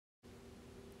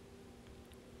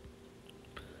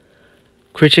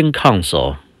Christian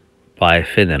Counsel by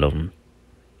Fenelon.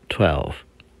 12.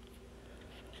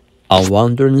 On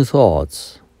wandering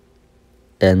thoughts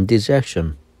and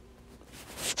dejection.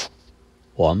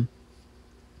 1.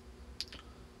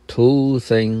 Two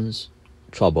things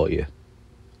trouble you.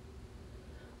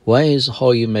 One is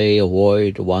how you may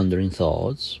avoid wandering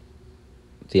thoughts.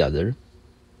 The other,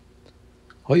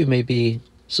 how you may be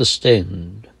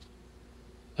sustained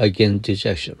against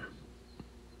dejection.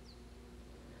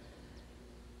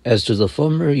 As to the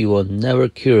former, you will never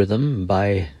cure them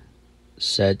by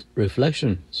sad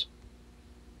reflections.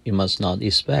 You must not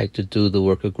expect to do the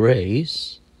work of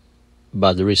grace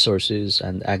by the resources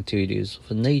and activities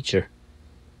of nature.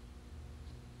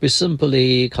 Be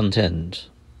simply content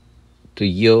to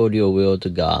yield your will to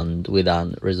God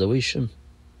without reservation.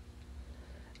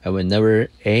 And whenever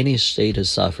any state of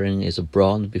suffering is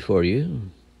brought before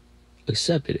you,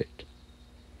 accept it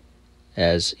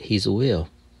as His will,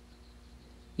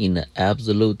 in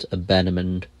absolute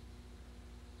abandonment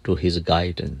to His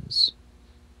guidance.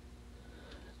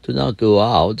 Do not go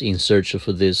out in search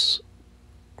for these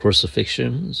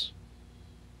crucifixions,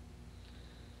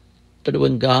 but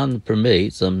when God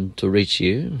permits them to reach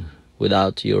you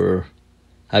without your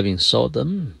having sought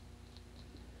them,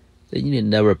 then you need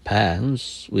never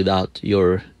pass without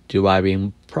your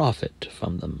deriving profit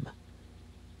from them.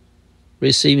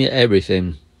 Receiving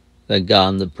everything that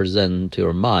God presents to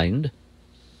your mind,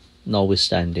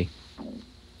 notwithstanding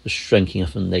the shrinking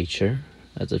of nature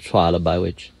as a trial by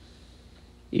which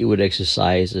you would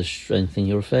exercise and strengthen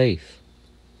your faith.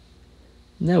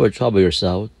 Never trouble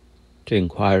yourself to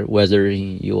inquire whether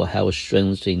you will have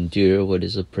strength to endure what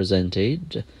is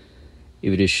presented,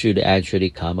 if it should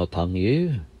actually come upon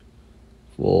you.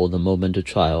 For the moment of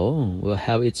trial will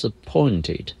have its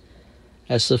appointed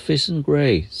as sufficient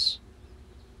grace,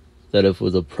 that for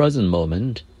the present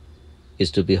moment is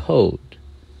to behold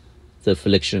the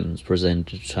afflictions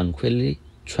presented tranquilly,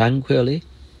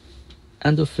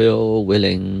 and to feel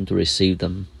willing to receive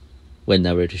them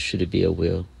whenever it should be the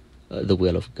will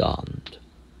of God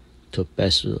to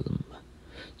bestow them.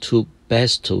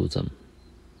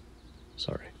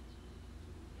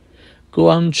 Go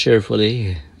on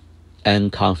cheerfully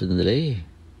and confidently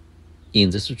in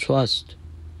this trust.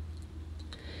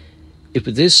 If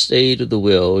this state of the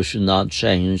will should not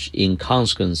change in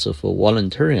consequence of a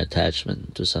voluntary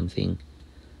attachment to something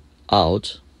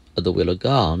out of the will of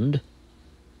God,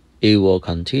 it will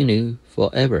continue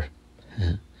forever.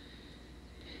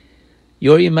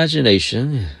 Your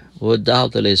imagination will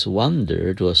doubtless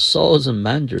wander to 1,000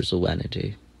 manners of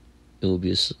vanity. It will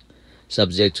be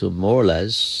subject to more or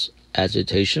less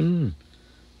agitation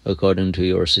according to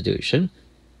your situation,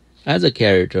 as the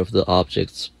character of the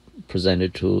objects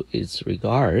presented to its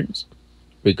regard.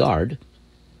 But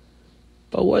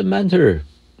what matter?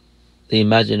 The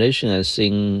imagination, as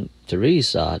Saint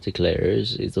Teresa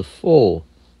declares, is the fool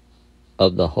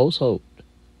of the household.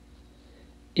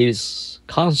 It is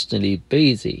constantly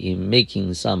busy in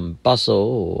making some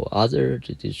bustle or other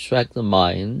to distract the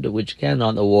mind, which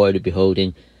cannot avoid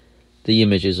beholding the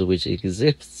images which it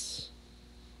exhibits.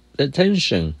 The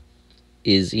attention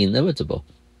is inevitable.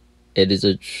 It is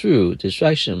a true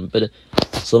distraction, but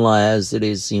so long as it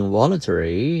is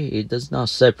involuntary, it does not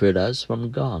separate us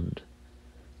from God.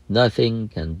 Nothing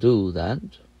can do that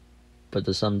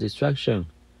but some distraction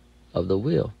of the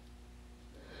will.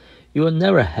 You will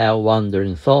never have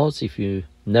wandering thoughts if you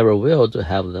never will to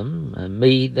have them, and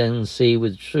may then say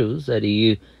with truth that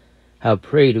you have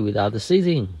prayed without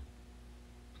ceasing.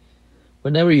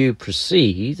 Whenever you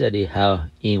perceive that you have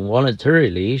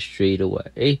involuntarily strayed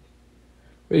away,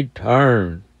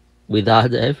 return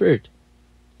without effort,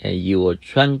 and you will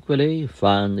tranquilly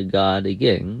find God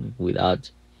again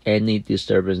without any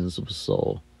disturbance of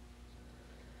soul.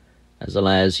 As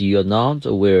long as you are not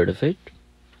aware of it,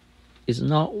 it's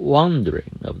not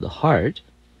wandering of the heart,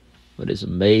 but is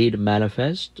made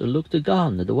manifest to look to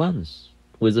God at once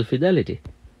with fidelity,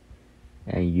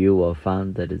 and you will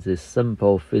find that this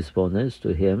simple faithfulness to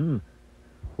Him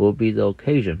will be the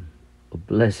occasion of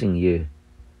blessing you.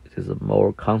 It is a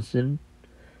more constant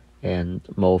and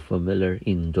more familiar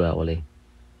indwelling.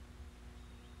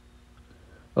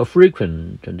 A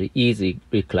frequent and easy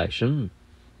recollection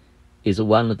is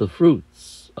one of the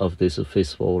fruits of this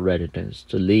faithful readiness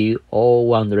to leave all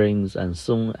wanderings as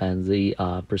soon as they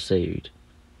are perceived.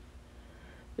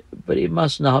 But it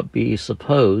must not be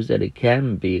supposed that it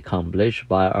can be accomplished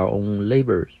by our own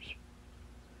labors.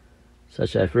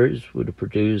 Such efforts would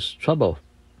produce trouble,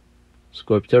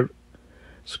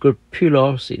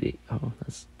 scrupulosity,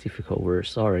 that's a difficult word,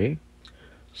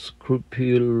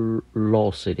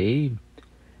 scrupulosity,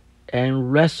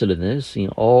 and restlessness in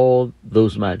all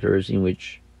those matters in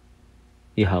which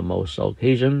you have most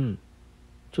occasion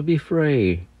to be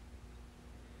free.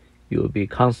 You will be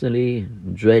constantly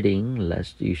dreading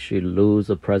lest you should lose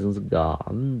the presence of God,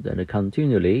 and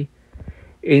continually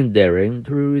endeavoring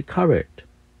to recover it.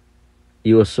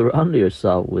 You will surround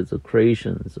yourself with the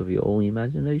creations of your own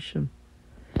imagination,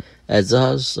 as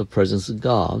thus the presence of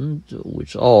God,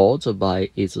 which ought by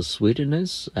its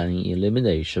sweetness and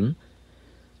illumination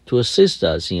to assist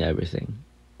us in everything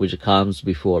which comes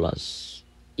before us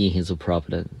in His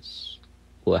providence,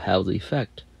 will have the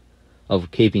effect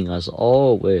of keeping us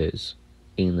always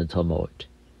in the tumult,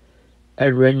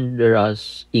 and render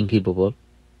us incapable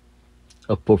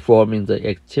of performing the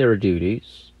exterior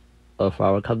duties of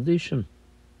our condition.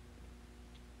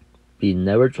 Be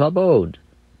never troubled,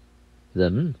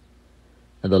 then,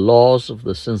 at the loss of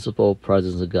the sensible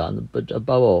presence of God, but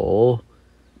above all,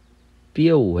 be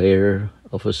aware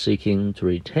of seeking to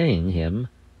retain Him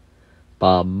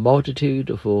by a multitude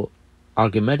of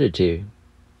argumentative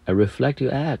and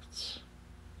reflective acts.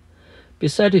 Be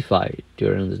satisfied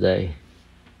during the day,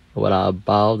 while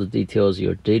about the details of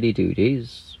your daily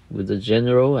duties, with the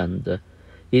general and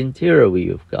interior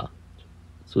view of God,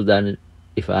 so that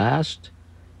if asked,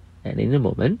 and in a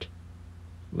moment,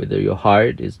 whether your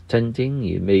heart is tempting,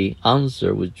 you may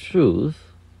answer with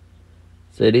truth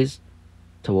that is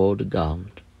toward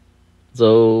God,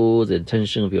 though the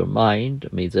attention of your mind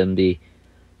may then be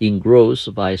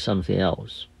engrossed by something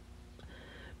else.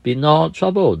 Be not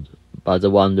troubled by the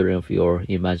wandering of your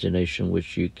imagination,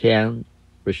 which you can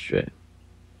restrain.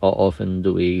 How often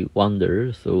do we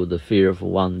wander through the fear of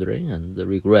wandering and the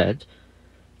regret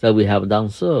that we have done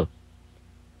so?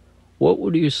 What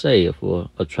would you say of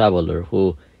a traveler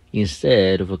who,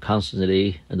 instead of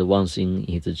constantly advancing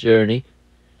his journey,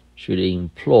 should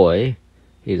employ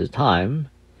his time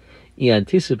in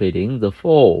anticipating the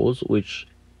falls which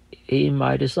he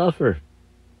might suffer,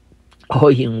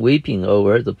 or in weeping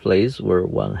over the place where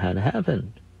one had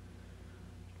happened?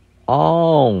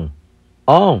 On,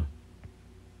 on,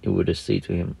 you would say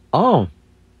to him, on,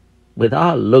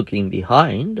 without looking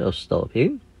behind or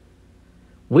stopping.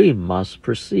 We must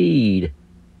proceed,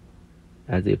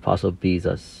 as the Apostle bids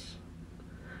us,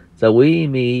 that we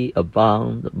may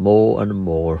abound more and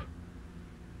more.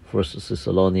 1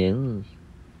 Thessalonians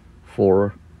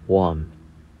 4:1.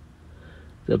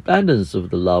 The abundance of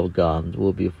the love of God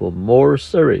will be for more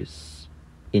service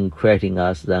in creating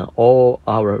us than all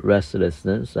our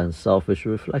restlessness and selfish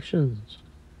reflections.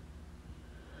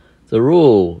 The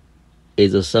rule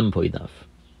is simple enough,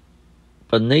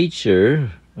 but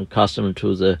nature, accustomed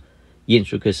to the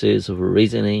intricacies of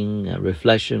reasoning and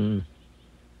reflection,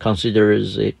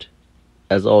 considers it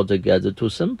as altogether too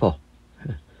simple.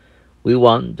 We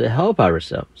want to help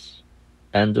ourselves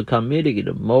and to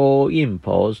communicate more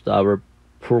impulse to our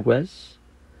progress,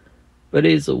 but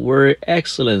its very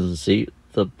excellency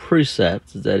the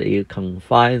precept that it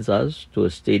confines us to a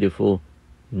state of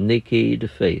naked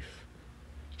faith,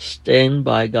 stand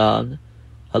by God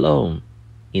alone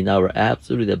in our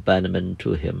absolute abandonment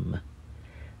to Him,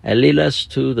 and lead us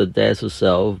to the death of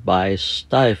self by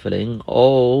stifling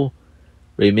all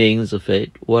remains of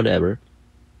it whatever.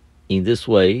 In this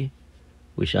way,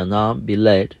 we shall not be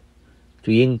led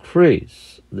to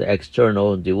increase the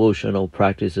external devotional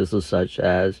practices such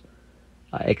as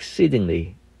are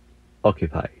exceedingly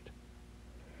occupied.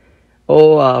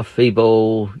 All are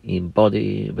feeble in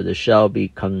body, but shall be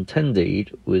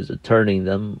contented with turning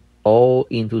them all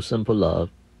into simple love.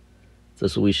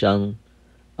 Thus we shall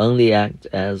only act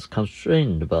as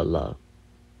constrained by love,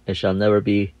 and shall never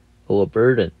be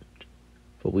overburdened,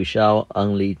 for we shall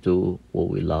only do what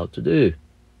we love to do.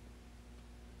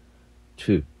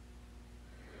 2.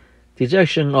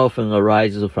 Dejection often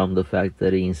arises from the fact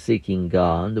that in seeking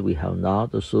God we have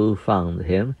not so found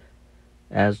Him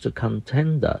as to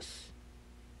content us.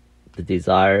 The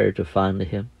desire to find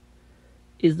Him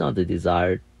is not the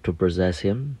desire to possess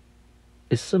Him.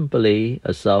 It's simply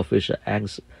a selfish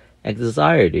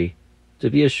anxiety to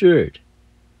be assured,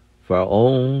 for our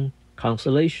own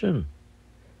consolation,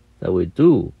 that we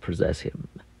do possess Him.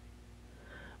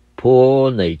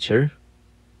 Poor nature,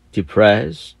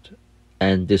 depressed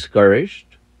and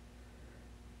discouraged,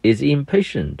 is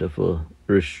impatient of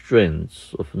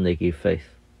restraints of naked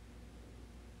faith.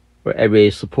 Where every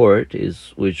support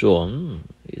is withdrawn,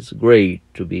 it's great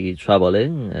to be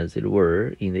traveling, as it were,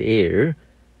 in the air,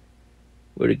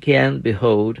 where it can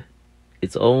behold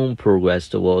its own progress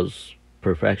towards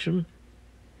perfection.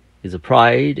 Its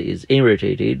pride is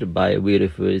irritated by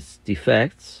its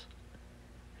defects,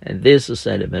 and this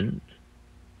sentiment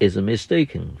is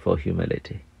mistaken for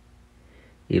humility.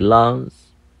 It longs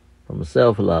from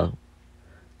self-love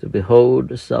to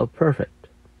behold self-perfect.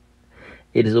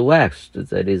 It is waxed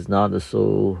that is not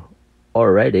so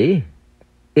already.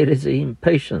 It is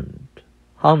impatient,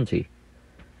 haughty,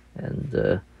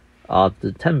 and of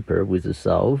the temper with the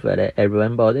self and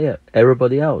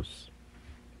everybody else.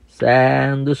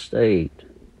 Sand state,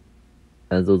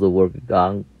 and though the work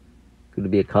gone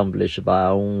could be accomplished by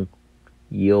our own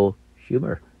ill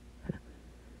humor.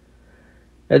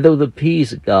 And though the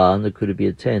peace gone could be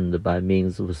attained by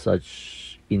means of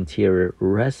such interior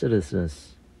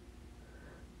restlessness.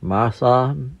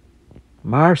 Martha,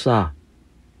 Martha,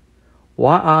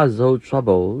 why art thou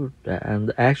troubled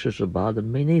and anxious about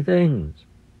many things?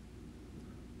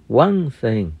 One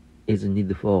thing is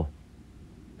needful,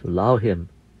 to love him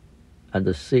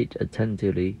and sit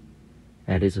attentively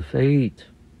at his feet.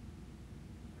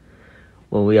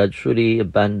 When we are truly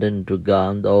abandoned to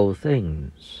God, all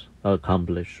things are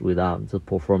accomplished without the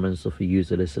performance of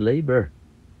useless labor.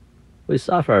 We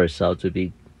suffer ourselves to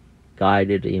be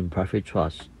guided in perfect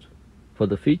trust for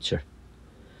the future.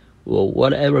 Well,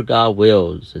 whatever God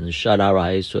wills, and shut our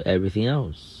eyes to everything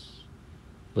else.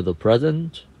 For the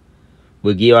present,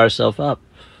 we give ourselves up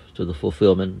to the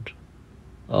fulfillment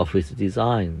of His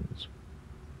designs.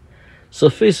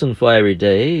 Sufficient for every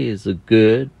day is the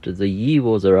good, the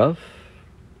evil thereof,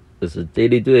 is the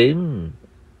daily doing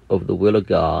of the will of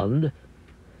God,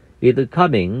 is the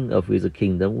coming of His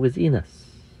kingdom within us.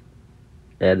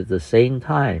 At the same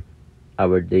time,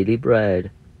 our daily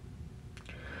bread.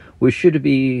 We should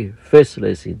be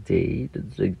faithless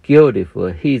indeed, guilty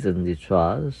for heathen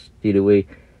distrust, did we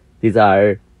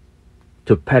desire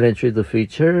to penetrate the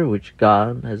future which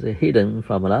God has hidden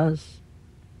from us.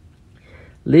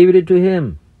 Leave it to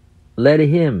Him. Let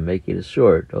Him make it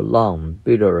short or long,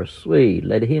 bitter or sweet.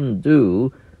 Let Him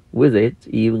do with it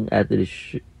even as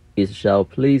it shall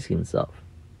please Himself.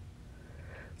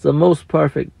 The most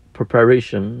perfect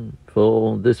preparation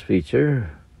for this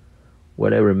future,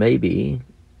 whatever it may be,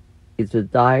 is to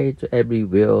die to every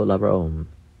will of our own,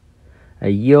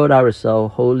 and yield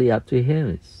ourselves wholly up to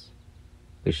His.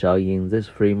 We shall in this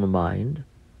frame of mind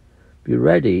be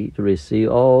ready to receive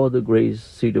all the grace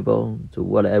suitable to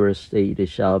whatever state it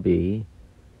shall be,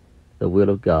 the will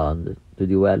of God to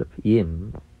develop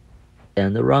in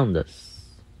and around us.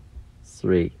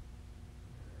 3.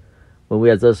 When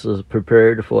we are thus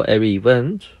prepared for every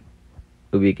event,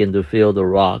 we begin to feel the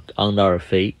rock under our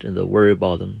feet and the very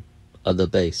bottom at the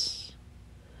base.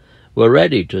 We're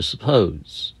ready to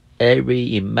suppose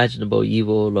every imaginable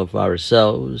evil of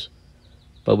ourselves,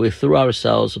 but we threw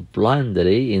ourselves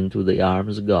blindly into the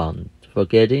arms of God,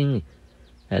 forgetting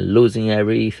and losing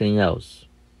everything else.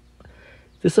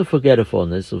 This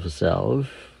forgetfulness of self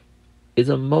is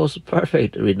a most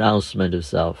perfect renouncement of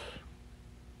self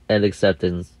and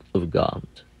acceptance of God.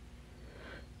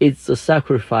 It's a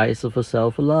sacrifice of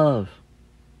self-love.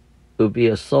 It would be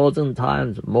 1,000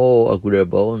 times more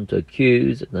agreeable to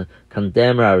accuse and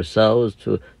condemn ourselves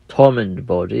to torment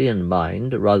body and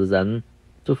mind rather than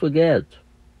to forget.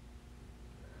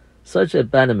 Such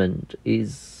abandonment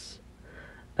is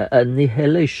an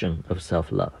annihilation of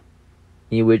self-love,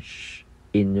 in which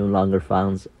it no longer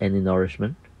finds any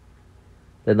nourishment.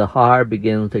 Then the heart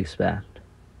begins to expand.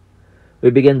 We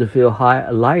begin to feel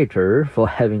lighter for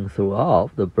having thrown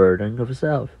off the burden of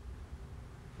self,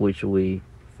 which we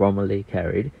formerly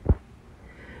carried.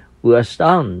 We are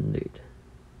astounded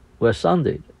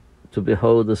to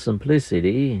behold the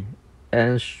simplicity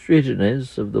and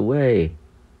straightness of the way.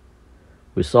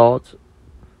 We thought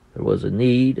there was a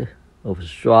need of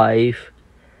strife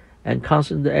and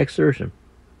constant exertion,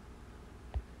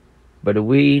 but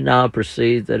we now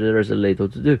perceive that there is a little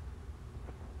to do.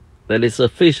 That it is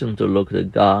sufficient to look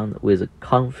at God with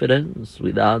confidence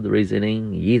without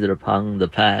reasoning either upon the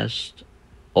past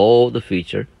or the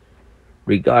future,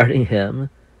 regarding Him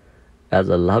as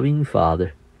a loving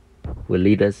Father who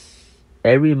leads us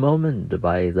every moment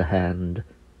by the hand.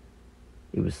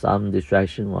 If some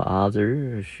distraction or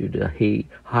other should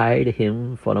hide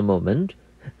Him for a moment,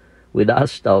 without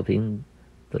stopping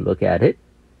to look at it,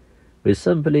 we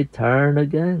simply turn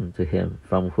again to Him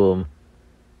from whom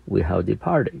we have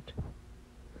departed.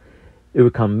 If we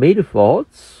commit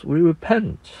faults, we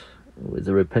repent with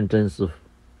the repentance of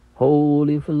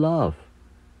wholly for love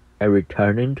and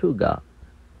returning to God.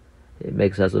 It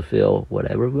makes us feel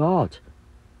whatever we ought.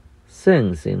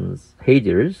 Sin seems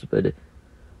hideous, but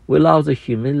we love the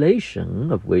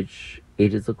humiliation of which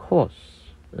it is the cause,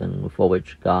 and for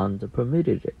which God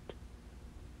permitted it.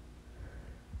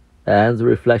 And the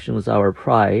reflections of our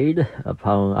pride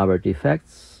upon our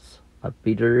defects are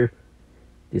bitter,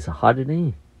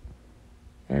 disheartening,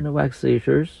 and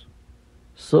vexatious.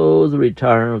 So the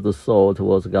return of the soul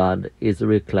towards God is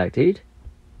reflected,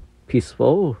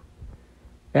 peaceful,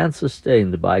 and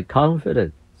sustained by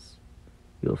confidence.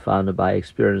 You'll find by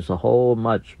experience how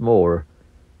much more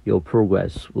your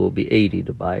progress will be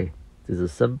aided by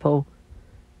this simple,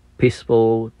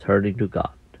 peaceful turning to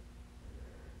God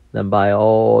than by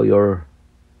all your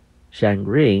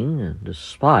chagrin and the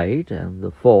spite and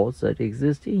the faults that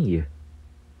exist in you.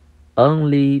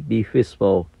 Only be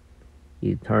peaceful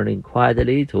in turning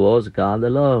quietly towards God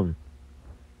alone.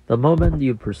 The moment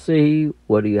you perceive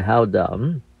what you have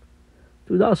done,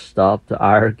 do not stop to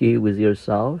argue with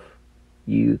yourself.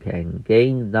 You can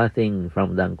gain nothing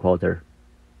from that quarter.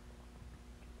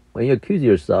 When you accuse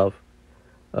yourself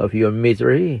of your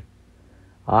misery,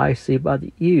 I see but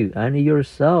you and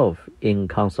yourself in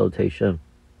consultation.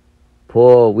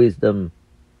 Poor wisdom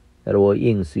that will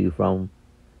ensue from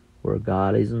where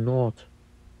God is not.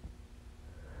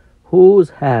 Whose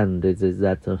hand is it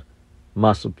that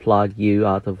must pluck you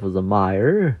out of the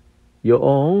mire? Your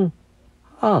own?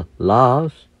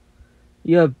 Alas,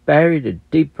 you are buried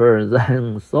deeper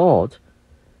than thought,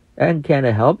 and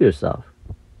cannot help yourself.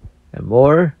 And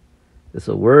more, this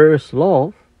worst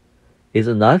sloth is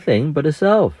nothing but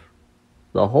self.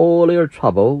 The whole of your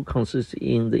trouble consists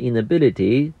in the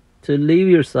inability to leave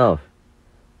yourself.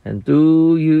 And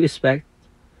do you expect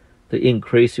to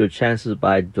increase your chances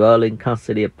by dwelling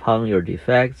constantly upon your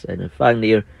defects and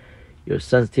finding your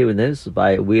sensitiveness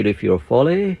by with your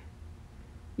folly?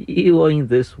 You will in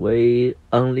this way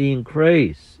only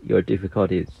increase your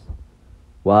difficulties,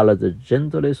 while the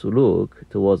gentlest look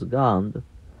towards God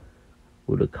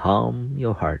would calm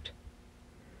your heart.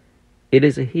 It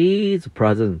is His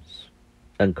presence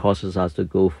and causes us to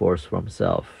go forth from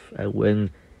self, and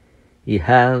when He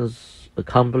has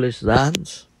accomplished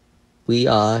that, we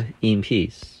are in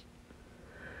peace.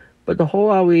 But how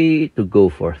are we to go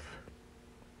forth?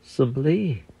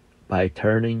 Simply by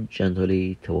turning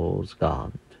gently towards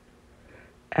God,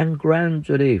 and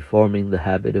gradually forming the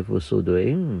habit of so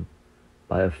doing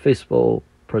by a faithful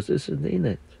persistence in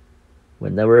it.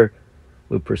 Whenever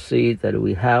we perceive that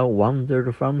we have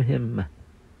wandered from Him,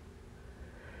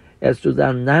 as to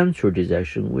that natural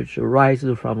dejection which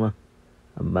arises from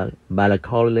a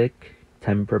melancholic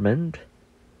temperament,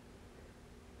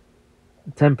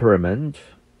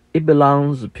 it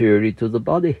belongs purely to the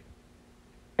body,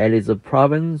 and is a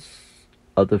province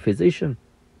of the physician.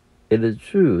 It is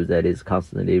true that it is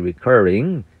constantly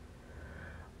recurring,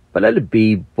 but let it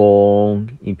be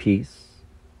borne in peace,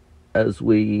 as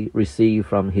we receive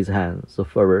from His hands a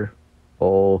fever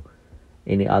or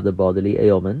any other bodily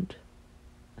ailment.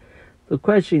 The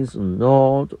question is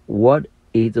not what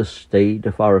is the state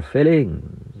of our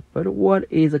feelings, but what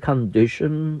is the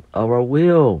condition of our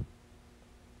will.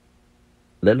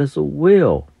 Let us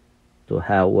will to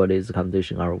have what is the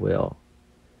condition of our will.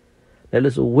 Let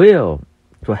us will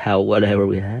to have whatever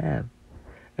we have,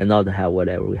 and not to have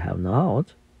whatever we have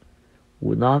not.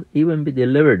 Would not even be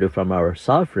delivered from our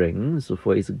sufferings,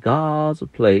 for it's God's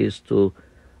place to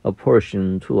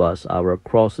apportion to us our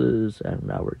crosses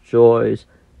and our joys.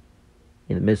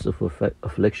 In the midst of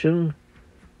affliction,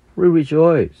 we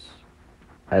rejoice,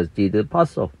 as did the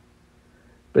apostle.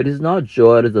 But it is not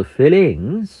joy of the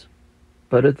feelings,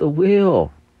 but of the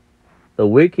will. The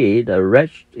wicked are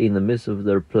wretched in the midst of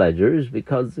their pleasures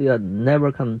because they are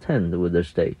never content with their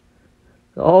state,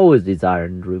 always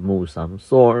desiring to remove some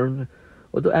thorn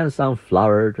or to add some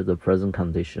flower to the present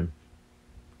condition.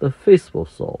 The faithful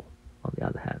soul, on the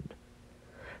other hand,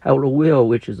 has a will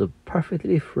which is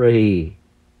perfectly free.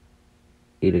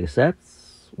 It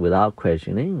accepts, without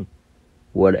questioning,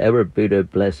 whatever bitter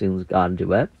blessings God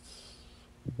develops,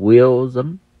 wills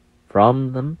them,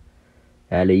 from them,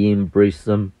 and embraces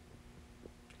them.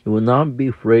 It will not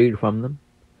be freed from them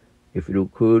if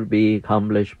it could be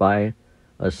accomplished by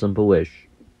a simple wish.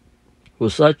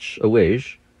 For such a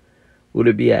wish would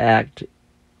it be an act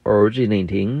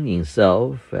originating in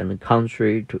self and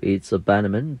contrary to its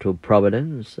abandonment to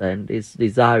providence and its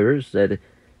desires that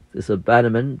this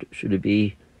abandonment should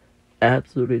be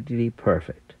absolutely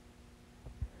perfect.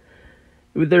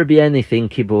 Would there be anything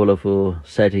capable of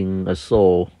setting a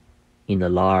soul in a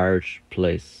large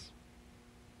place?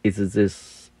 It is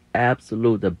this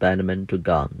absolute abandonment to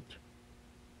God.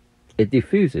 It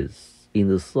diffuses in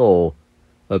the soul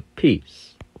a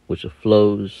peace which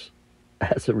flows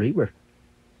as a river,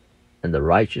 and the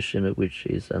righteousness which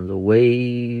is on the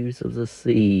waves of the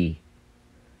sea.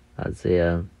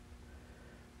 Isaiah,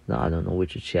 now I don't know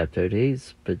which chapter it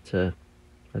is, but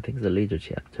I think it's a later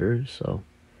chapter. So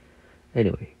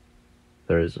anyway,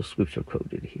 there is a scripture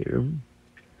quoted here.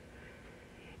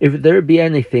 If there be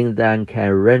anything that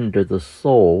can render the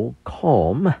soul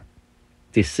calm,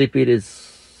 dissipate its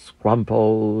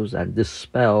scruples, and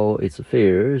dispel its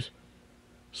fears,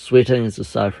 sweeten its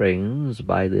sufferings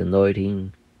by the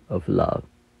anointing of love,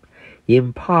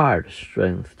 impart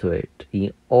strength to it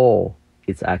in all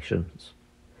its actions,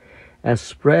 and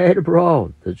spread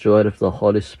abroad the joy of the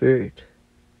Holy Spirit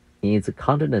in its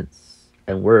countenance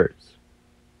and words.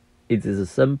 It is a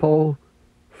simple,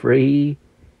 free,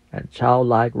 and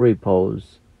childlike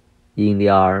repose in the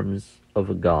arms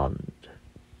of God.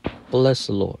 Bless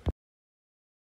the Lord.